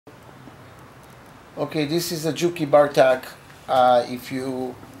Okay, this is a Juki bartack. If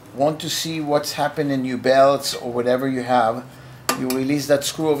you want to see what's happening in your belts or whatever you have, you release that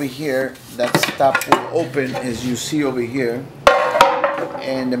screw over here. That stop will open, as you see over here,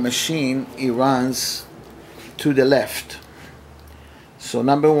 and the machine, it runs to the left. So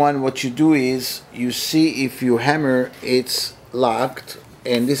number one, what you do is you see if you hammer, it's locked,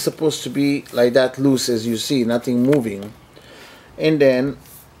 and it's supposed to be like that, loose, as you see, nothing moving. And then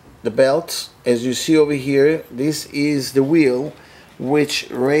the belt, as you see over here, this is the wheel which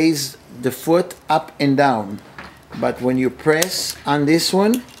raises the foot up and down. But when you press on this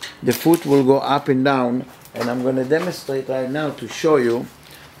one, the foot will go up and down, and I'm going to demonstrate right now to show you.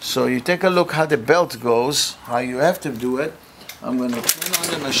 So you take a look how the belt goes, how you have to do it. I'm going to turn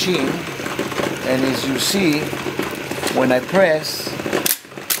on the machine, and as you see, when I press,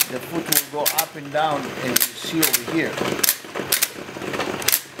 the foot will go up and down, as you see over here.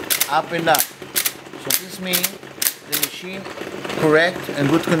 Up and up. So this means the machine correct and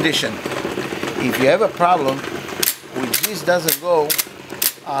good condition. If you have a problem with this doesn't go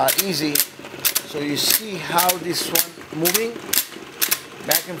easy, so you see how this one moving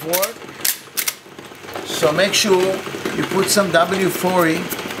back and forth. So make sure you put some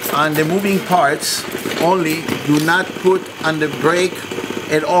W40 on the moving parts only. Do not put on the brake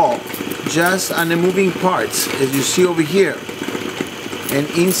at all, just on the moving parts, as you see over here. And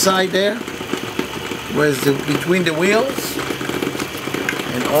inside there was between the wheels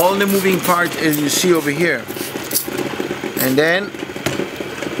and all the moving parts, as you see over here. And then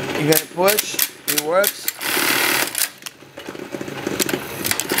you're gonna push, it works.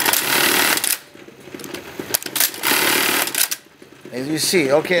 As you see.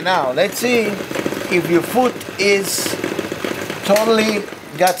 Okay, now let's see if your foot is totally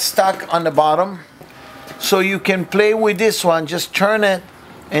got stuck on the bottom. So you can play with this one, just turn it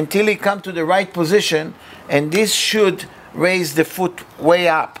until it comes to the right position, and this should raise the foot way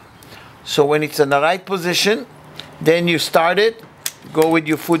up. So when it's in the right position, then you start it, go with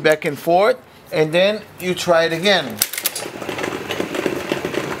your foot back and forth, and then you try it again.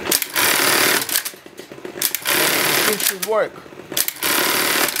 This should work.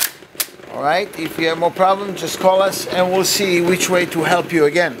 Alright, if you have more problems, just call us and we'll see which way to help you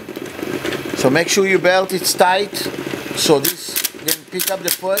again. So make sure your belt is tight, so this then pick up the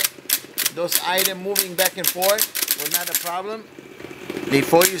foot. Those items moving back and forth was not a problem.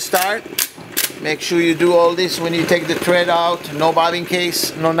 Before you start, make sure you do all this when you take the thread out. No bobbin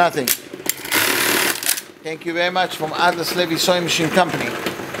case, no nothing. Thank you very much from Atlas Levy Sewing Machine Company.